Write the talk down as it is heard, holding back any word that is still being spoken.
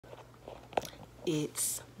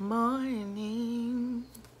It's morning.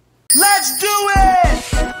 Let's do it!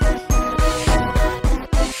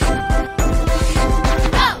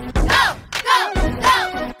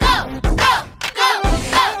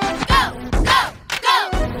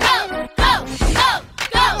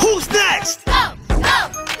 Who's next?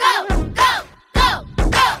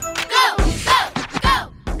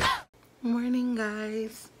 Morning,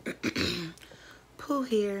 guys. Pooh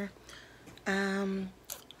here.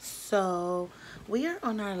 So we are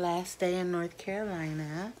on our last day in North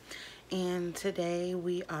Carolina, and today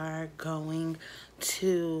we are going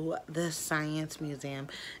to the Science Museum.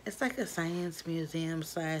 It's like a science museum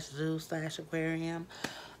slash zoo slash aquarium.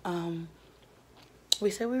 We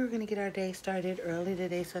said we were going to get our day started early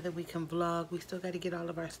today so that we can vlog. We still got to get all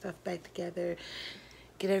of our stuff back together,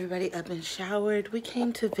 get everybody up and showered. We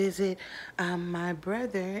came to visit my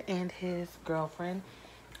brother and his girlfriend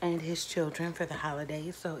and his children for the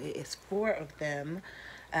holidays. So it is 4 of them,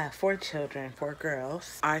 4 children, 4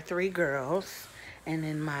 girls. Our 3 girls, and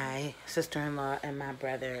then my sister-in-law and my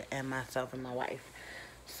brother and myself and my wife.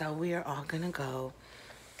 So we are all gonna go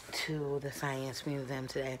to the Science Museum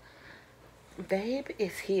today. Babe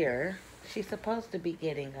is here. She's supposed to be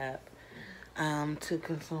getting up to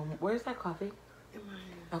consume. Where's that coffee?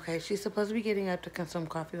 Okay, she's supposed to be getting up to consume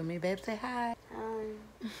coffee with me. Babe, say hi.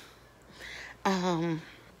 Hi.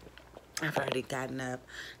 I've already gotten up,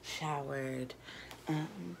 showered.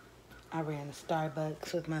 I ran to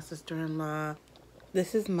Starbucks with my sister-in-law.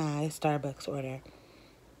 This is my Starbucks order.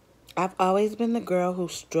 I've always been the girl who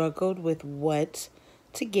struggled with what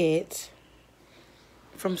to get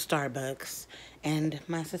from Starbucks, and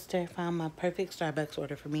my sister found my perfect Starbucks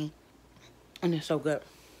order for me, and it's so good.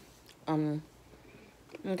 I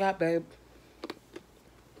got babe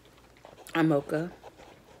a mocha.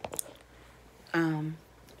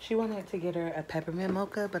 She wanted to get her a peppermint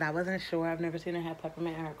mocha, but I wasn't sure. I've never seen her have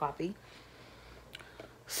peppermint in her coffee.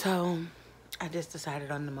 So I just decided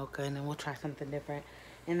on the mocha, and then we'll try something different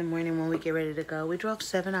in the morning when we get ready to go. We drove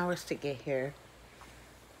 7 hours to get here.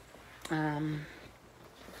 And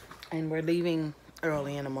we're leaving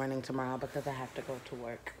early in the morning tomorrow because I have to go to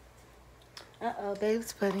work. Uh-oh,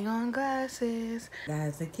 babe's putting on glasses.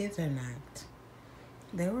 Guys, the kids are not.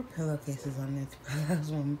 There were pillowcases on this pillows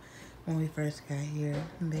when we first got here.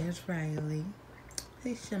 And there's Riley.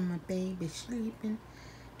 They show my baby sleeping.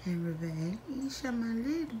 And Rebecca, show my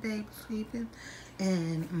little baby sleeping.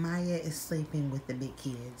 And Maya is sleeping with the big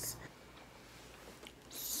kids.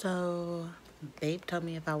 So, babe told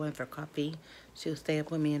me if I went for coffee, she would stay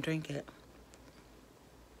up with me and drink it.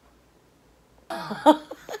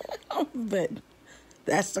 But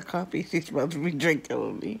that's the coffee she's supposed to be drinking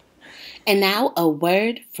with me. And now a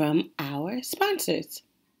word from our sponsors.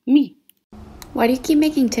 Me. Why do you keep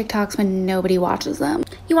making TikToks when nobody watches them?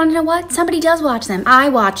 You want to know what? Somebody does watch them. I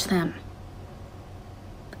watch them.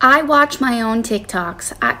 I watch my own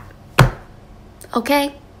TikToks.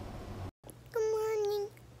 Okay? Good morning.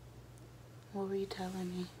 What were you telling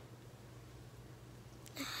me?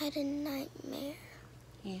 I had a nightmare.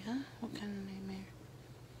 Yeah? What kind of nightmare?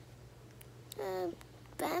 A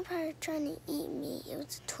vampire trying to eat me. It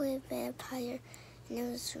was a twin vampire, and it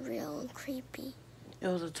was real and creepy. It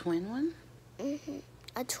was a twin one? Mm-hmm.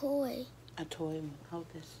 A toy. A toy one. Hold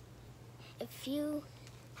this. If you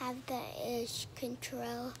have the edge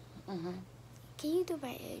control, Mm-hmm. can you do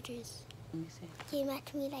my edges? Let me see. Can you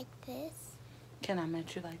match me like this? Can I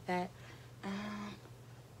match you like that? Girl,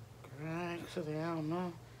 actually, I don't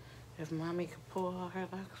know. If mommy could pull all her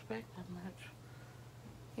locks back that much.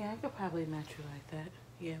 Yeah, I could probably match you like that.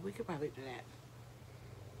 Yeah, we could probably do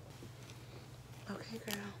that. Okay,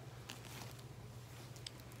 girl.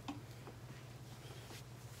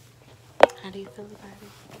 How do you feel about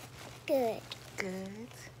it? Good.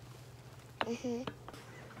 Good. Mm-hmm.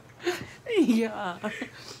 Yeah.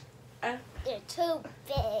 They're too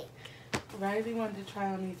big. Riley wanted to try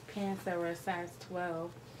on these pants that were a size 12.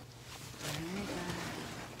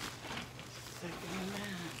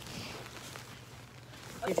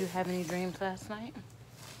 Did you have any dreams last night?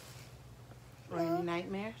 Or No. any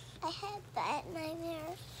nightmares? I had bad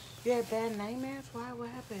nightmares You had bad nightmares? Why? What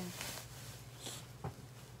happened?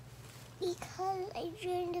 because I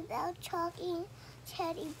dreamed about talking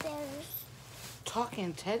teddy bears.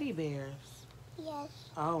 Talking teddy bears? Yes.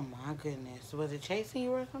 Oh my goodness. Was it chasing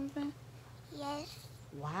you or something? Yes.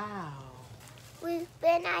 Wow. We've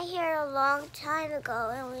been out here a long time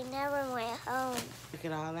ago and we never went home. Look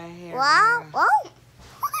at all that hair. Wow. girl. Oh.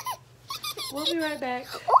 We'll be right back.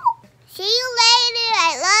 See you later.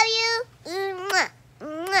 I love you. Mwah.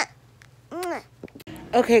 Mwah. Mwah.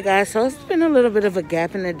 Okay, guys, so it's been a little bit of a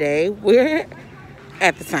gap in the day. We're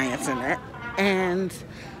at the Science Center, And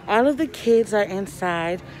all of the kids are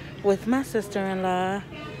inside with my sister-in-law,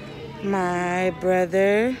 my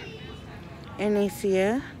brother, and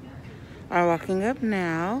Anicia are walking up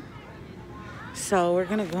now. So we're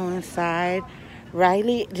gonna go inside.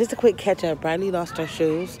 Riley, just a quick catch up, Riley lost her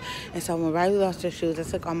shoes. And so when Riley lost her shoes, it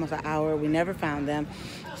took almost an hour. We never found them.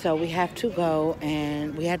 So we have to go,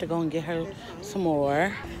 and we had to go and get her some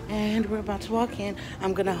more. And we're about to walk in.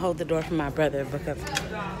 I'm gonna hold the door for my brother because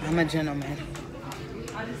I'm a gentleman.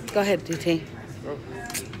 Go ahead, DT.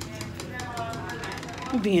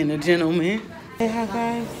 Being a gentleman. Say hi,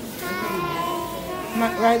 guys.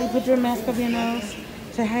 Riley, put your mask over your nose.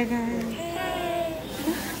 Say hi, guys.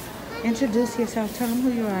 Introduce yourself. Tell them who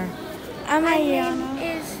you are. I'm Ayana. My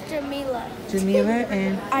name is Jamila. Jamila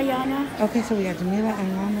and Ayana. Okay, so we got Jamila,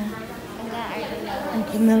 Ayana, and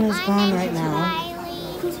Camilla's gone right now.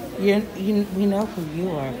 We know who you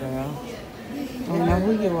are, girl. We know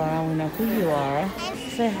who you are. We know who you are.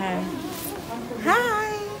 Say hi.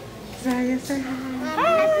 Hi. Zaya, say hi.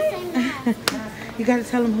 Hi. You gotta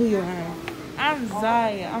tell them who you are. I'm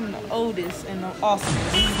Zaya. I'm the oldest and the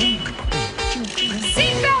awesomest.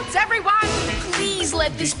 Seatbelts, everyone! Please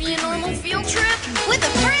let this be a normal field trip. With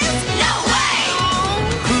a friend? No way!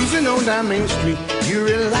 Cruising on down Main Street, you're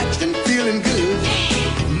relaxed and feeling good.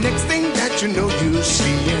 Next thing that you know, you're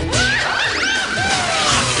seeing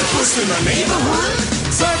octopus in the neighborhood,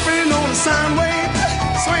 surfing on a sound wave,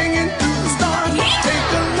 swinging through the stars.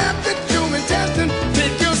 Take a left at human testing,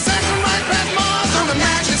 take your second right past Mars on the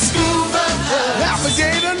magic scuba,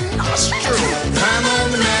 alligator nostril. Climb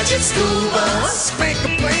on the magic scuba, spank a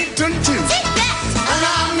plankton too. On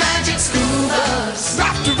our magic scuba,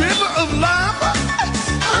 drop the river of lava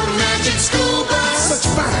on the magic scuba. Such a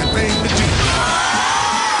fine thing to do.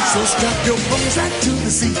 So strap your bones out to the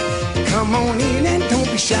sea. Come on in and don't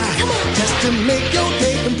be shy. Just to make your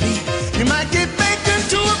day complete, you might get baked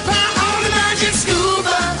into a pie on the magic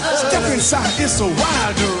scuba. Step inside, it's a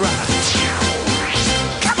wilder ride.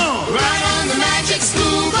 Come on, ride on the magic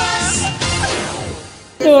scuba.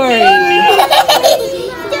 Dory.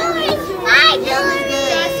 Hi, Dory.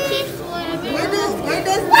 Where does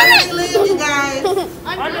Dory live, you guys?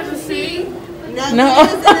 Under the sea. No.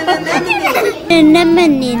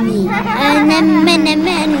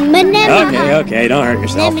 Okay, don't hurt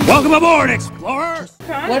yourself. Welcome aboard, explorers!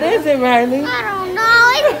 What is it, Riley? I don't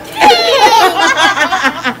know.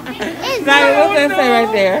 It's Riley, what's that say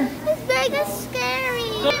right there? It's big and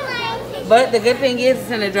scary. But the good thing is it's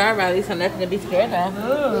in a dry, Riley, so nothing to be scared of.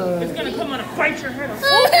 It's gonna come on and bite your head off.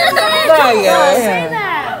 Oh, yeah. Say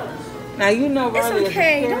that. Now you know Riley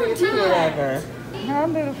okay, is the don't scariest do kid that. ever. How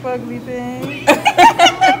little fugly thing?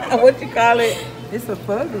 What you call it? It's a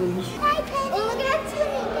fugly. Hi, Penny. Oh, look at that.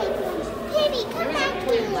 Penny, come back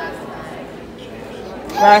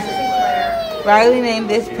here. Riley named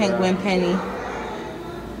this penguin Penny.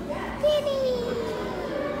 Penny.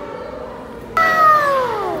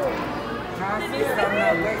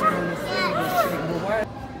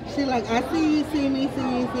 She like, I see you, see me,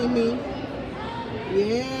 see you, see me.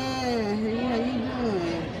 Yeah, how you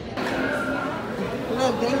doing?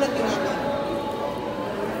 Look, they looking at me.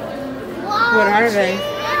 Wow. What are they? I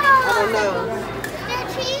don't know. They're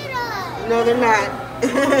cheetahs. No, they're not.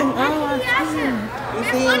 Oh, You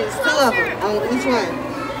see, there's two of them on each one.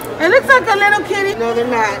 It looks like a little kitty. No, they're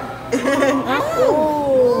not.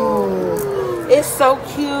 Oh, it's so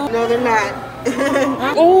cute. No, they're not.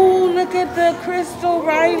 Oh, look at the crystal,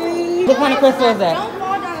 Riley. What kind of crystal is that? Don't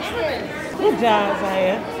fall down the stairs. Good job,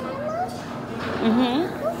 Zaya.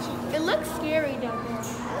 It looks scary down there.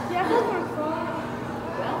 Yeah,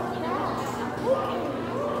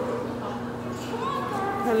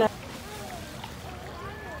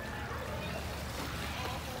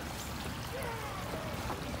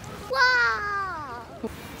 wow!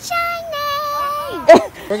 Shiny!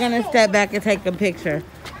 We're gonna step back and take a picture.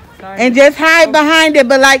 And just hide behind it,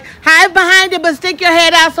 but like hide behind it, but stick your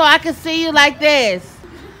head out so I can see you like this.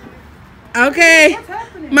 Okay,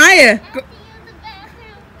 Maya.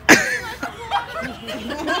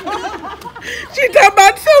 She talking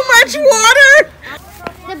about too much water.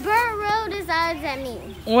 The bird rolled his eyes at me.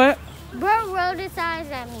 What? Bird rolled his eyes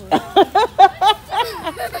at me.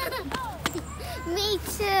 Me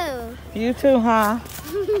too. You too, huh?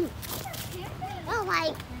 Oh,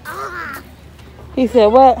 like, ah. He said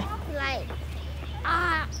what? Like,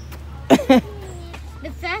 ah.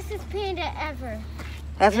 The fastest panda ever.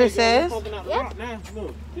 That's what it says? Yep.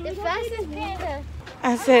 The fastest panda.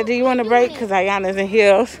 I said, do you want a break? Because Ayana's in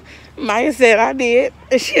heels. Maya said I did.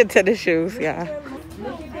 And she to the shoes, y'all.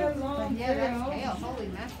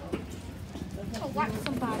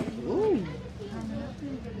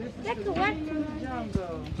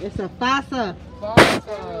 It's a fossa.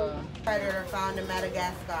 Predator are found in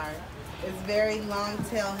Madagascar. Its very long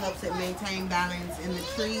tail helps it maintain balance in the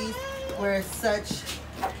trees where it searches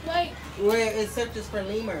for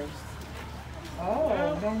lemurs.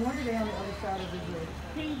 Oh, no wonder they're on the other side of the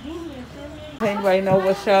bridge. Anybody know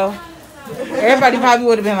what show? Everybody probably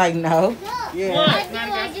would have been like, no. Yeah.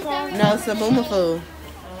 No, Samuma food.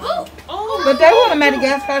 But they were in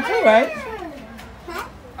Madagascar too, right?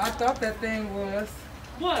 I thought that thing was.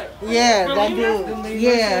 What? Yeah, that dude.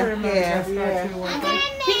 Yeah.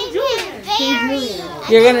 King Julian.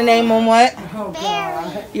 You're gonna name him what? Oh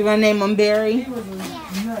God. You're gonna name him Barry? He was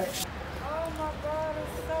nuts. Oh my God,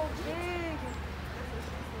 it's so big.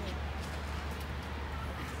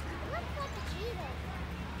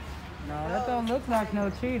 No, that don't look like no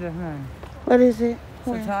cheetah, huh? What is it? It's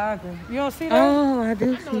a tiger. You don't see that? Oh, I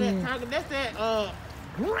do see it. That's that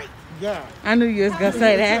great guy. I knew you was gonna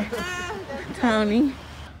say that, Tony.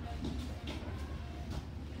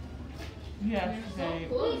 Yes.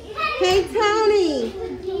 Hey, Tony.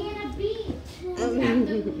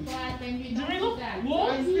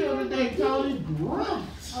 Still today, Tony.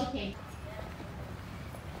 Okay.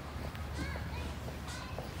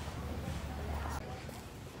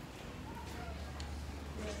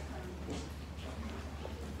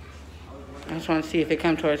 I just want to see if it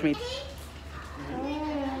come towards me.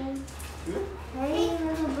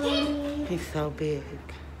 He's so big.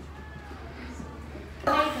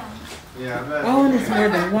 Oh, and it's more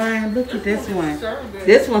than one. Look at this one.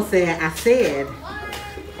 This one said, I said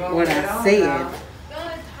what I said.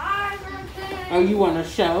 Oh, you want a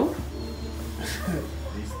show?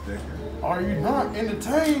 Are you not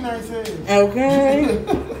entertained? I said. Okay.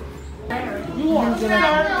 You want to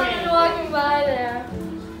Walking by there.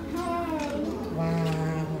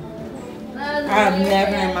 Wow. I've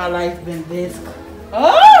never in my life been this.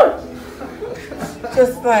 Oh!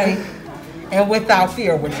 Just like, and without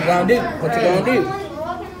fear, what you gonna do? What you gonna do?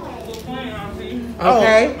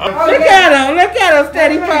 Okay. Look at him,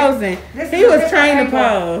 steady posing. He was trained to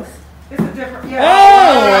pose. It's a different. Yeah.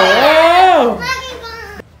 Oh!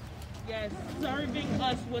 Yes, serving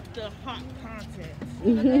us with the hot content.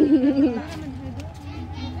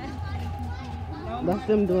 That's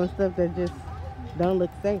them doing stuff that just don't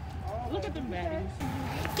look safe. Look at them baddies.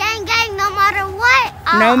 Gang, no matter what.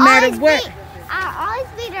 No matter what. I'll always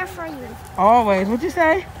be there for you. Always. What'd you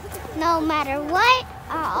say? No matter what,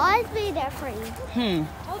 I'll always be there for you.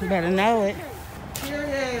 You better know it.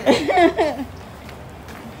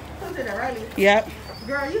 Yep.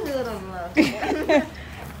 Girl, you good on love.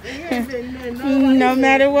 No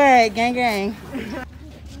matter what. Gang, gang.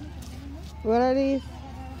 What are these?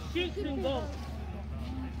 Sheep and goats.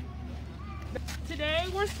 Today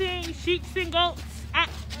we're seeing sheep and goats at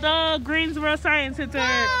the Greensboro Science Center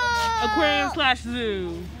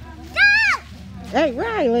Aquarium/Zoo. Hey,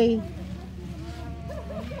 Riley.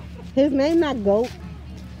 His name not Goat.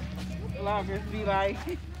 Vloggers be like.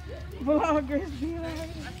 Vloggers be like.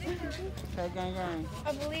 Okay, gang, gang.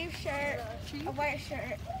 A blue shirt, a white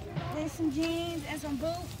shirt, with some jeans and some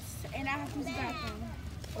boots, and I have to use the bathroom.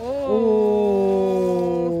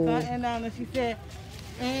 Oh,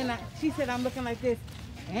 and she said I'm looking like this,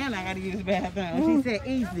 and I gotta use the bathroom. She said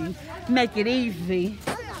easy, make it easy.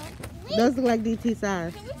 Those look like DT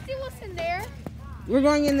size. Can we see what's in there? We're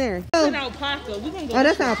going in there. It's an alpaca. We can go. Oh,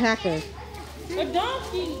 that's alpaca. A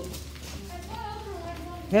donkey.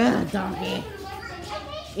 Yeah, donkey.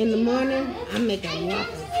 In the morning, I'm making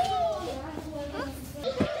waffles. I'm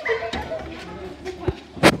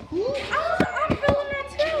feeling that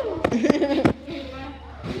too.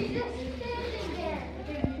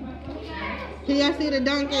 Can y'all see the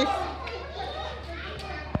donkeys?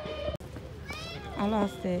 I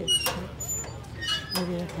lost it.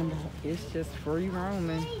 Maybe it'll come back. It's just free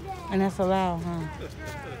roaming. And that's allowed, huh?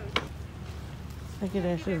 Look at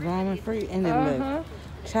that shit, roaming free. And it look,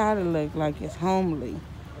 child, it look like it's homely.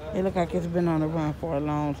 It look like it's been on the run for a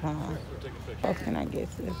long time. How can I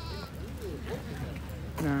guess this?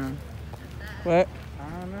 Nah. What? I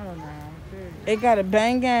don't know now. It got a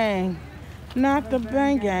bang gang. Not the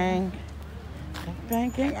bang gang. The bang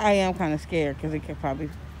gang? I am kind of scared because it could probably...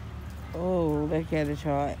 Oh, look at the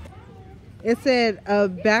chart. It said a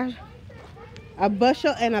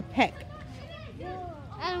bushel and a peck.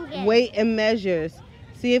 Weight and measures.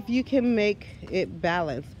 See if you can make it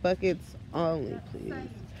balance. Buckets only, please.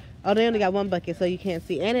 Oh, they only got one bucket, so you can't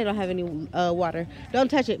see. And they don't have any water. Don't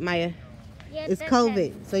touch it, Maya. Yeah, It's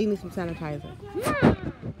COVID, so you need some sanitizer.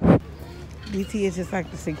 DT is just like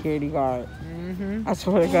the security guard. I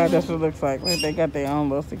swear to God, that's what it looks like. Like they got their own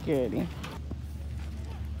little security.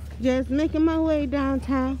 Just making my way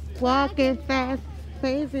downtown, walking fast,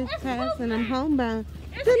 faces fast, and I'm homebound.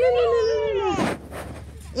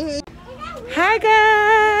 Hi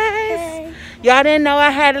guys! Hey. Y'all didn't know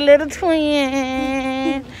I had a little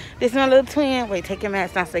twin. This is my little twin. Wait, take your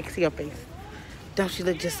mask down so they can see your face. Don't she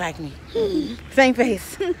look just like me? Same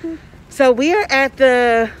face. So we are at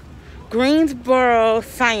the Greensboro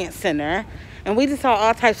Science Center, and we just saw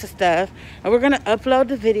all types of stuff, and we're gonna upload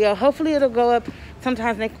the video. Hopefully it'll go up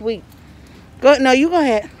sometimes next week. No, you go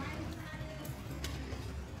ahead.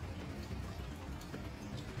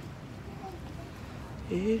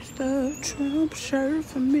 It's the Trump shirt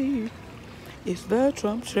for me. It's the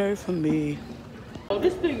Trump shirt for me. Oh,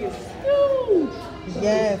 this thing is huge.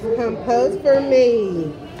 Yes, compose for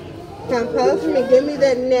me. Compose for me. Give me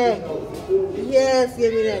that neck. Yes,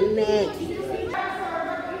 give me that neck.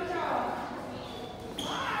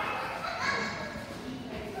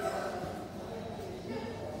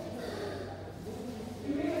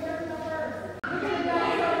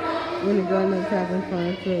 And the government's having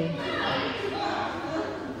fun too.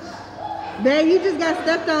 Babe, you just got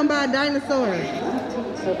stepped on by a dinosaur.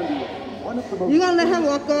 You gonna let him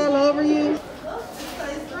walk all over you? I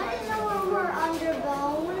didn't know we were under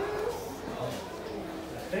bones.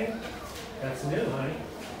 I think that's new, honey.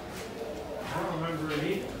 I don't remember it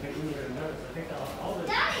either. I think we were noticed. I think all the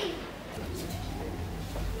Daddy!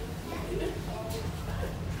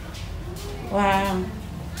 Wow.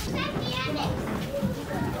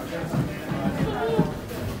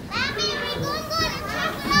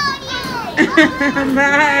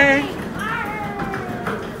 Bye.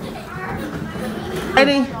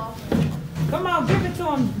 Ready? Come on, give it to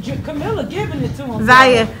him. Camilla giving it to him.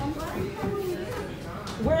 Zaya.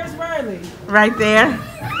 Where's Riley? Right there.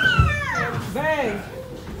 Babe.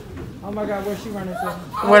 Oh my God, where's she running to?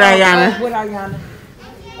 With Ayana. With Ayana.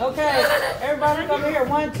 Okay, everybody come here.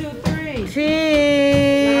 1, 2, 3.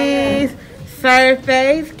 Cheese.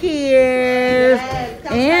 Surface kiss.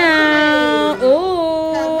 Yeah. Ooh.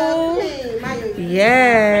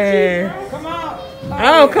 Yeah. Come on.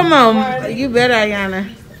 Oh, come on. You better, Ayana.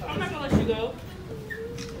 I'm not gonna let you go.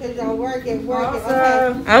 Cause y'all work it.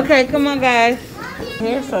 Okay, come on, guys.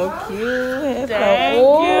 Hair so cute. Thank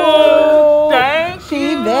you. Thank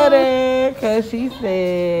she you. Better, cause she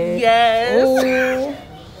said yes. Ooh.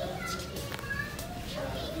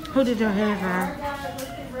 Who did your hair for?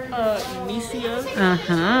 Nicia.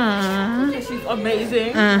 Uh-huh. She's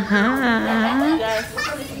amazing. Uh-huh. Yes.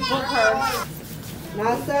 Book her.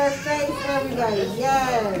 Now serve face, everybody.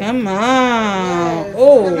 Yes. Come on. Yes.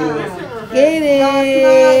 Oh. Get it.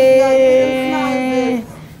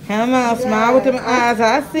 Come on. Yes. Smile with them eyes.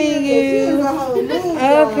 I see you.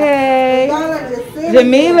 Okay.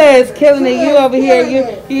 Jamila is killing it. You over here.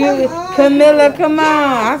 You, Camilla, come on.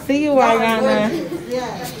 I see you, Ayana.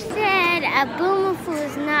 Said a boomerfoo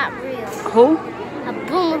is not real. Who? A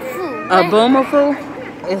boomerfoo. A boomerfoo?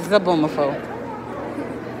 It's a boomerfoo.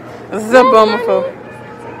 It's a boomerfoo.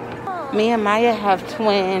 Me and Maya have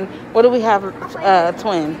twin. What do we have,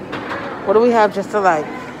 twin? What do we have just alike?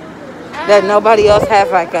 That nobody else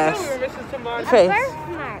has like us. Face.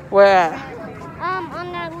 Birthmark. Where at?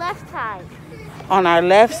 On our left side. On our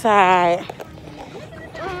left side.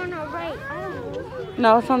 Or on our right. I don't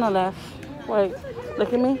know. No, it's on the left. Wait,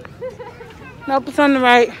 look at me. Nope, it's on the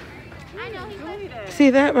right. See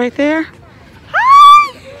that right there?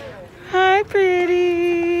 Hi! Hi,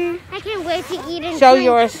 pretty. I can't wait to eat and Show drink.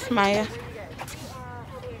 yours, Maya.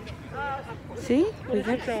 See? We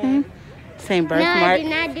got the same birthmark. No, I did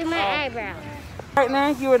not do my eyebrows. Partner,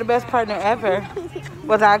 you were the best partner ever.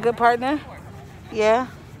 Was I a good partner? Yeah?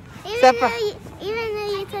 Even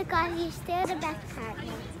though you took off, you're still the best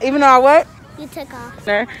partner. Even though I what? You took off.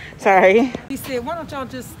 Sorry. He said, why don't y'all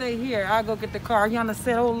just stay here? I'll go get the car. Yana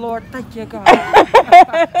said, oh Lord, thank you, God.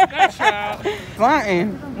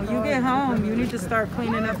 Fine. When you get home, you need to start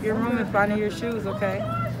cleaning up your room and finding your shoes, okay?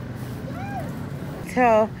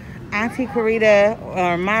 Tell Auntie Karita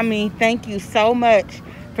or Mommy, thank you so much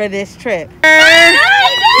for this trip. Give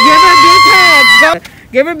her big hugs.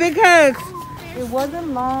 Give her big hugs. It wasn't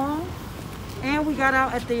long. And we got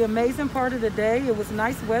out at the amazing part of the day. It was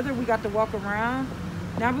nice weather. We got to walk around.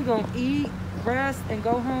 Now we're going to eat, rest, and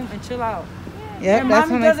go home and chill out. Yep, and that's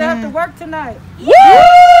Mommy doesn't have to work tonight. Woo!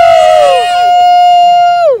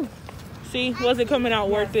 See, was it coming out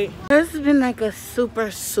worth it? This has been like a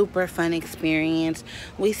super, super fun experience.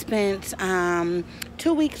 We spent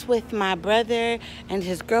 2 weeks with my brother and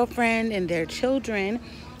his girlfriend and their children.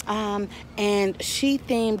 And she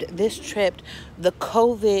themed this trip the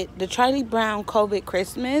Charlie Brown COVID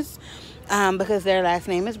Christmas, because their last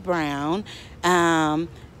name is Brown. And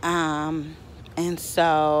And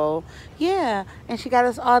so, yeah. And she got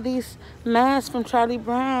us all these masks from Charlie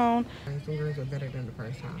Brown. Some girls are better than the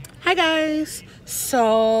first time. Hi, guys.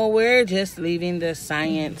 So, we're just leaving the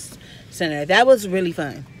Science Center. That was really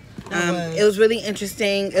fun. It was really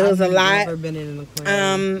interesting. It was a lot. I've never been in an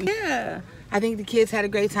aquarium. Yeah. I think the kids had a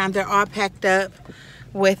great time. They're all packed up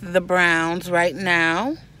with the Browns right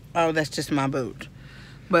now. Oh, that's just my boot.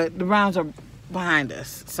 But the Browns are behind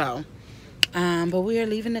us. So, but we are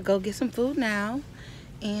leaving to go get some food now.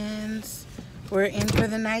 And we're in for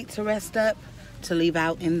the night to rest up, to leave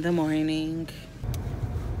out in the morning.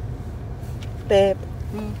 Babe,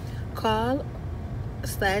 call/text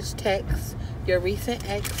your recent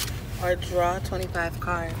ex or draw 25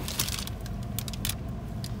 cards.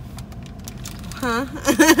 Huh?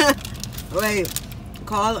 Wait.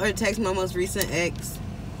 Call or text my most recent ex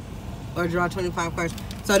or draw 25 cards.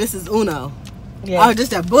 So this is Uno. Yeah. Oh,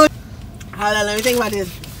 just that bull. Hold on, let me think about this.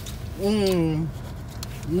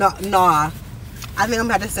 Nah. I think I'm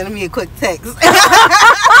about to send me a quick text.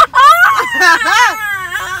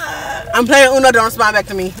 I'm playing Uno, don't respond back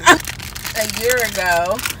to me. A year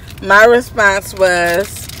ago, my response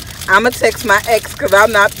was, I'm going to text my ex because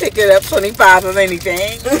I'm not picking up 25 of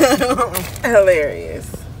anything. Hilarious.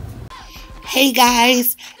 Hey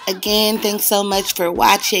guys, again, thanks so much for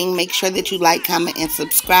watching. Make sure that you like, comment, and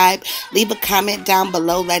subscribe. Leave a comment down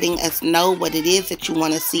below letting us know what it is that you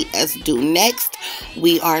want to see us do next.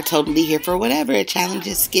 We are totally here for whatever,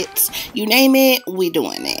 challenges, skits, you name it, we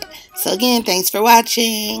doing it. So again, thanks for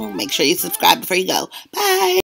watching. Make sure you subscribe before you go. Bye.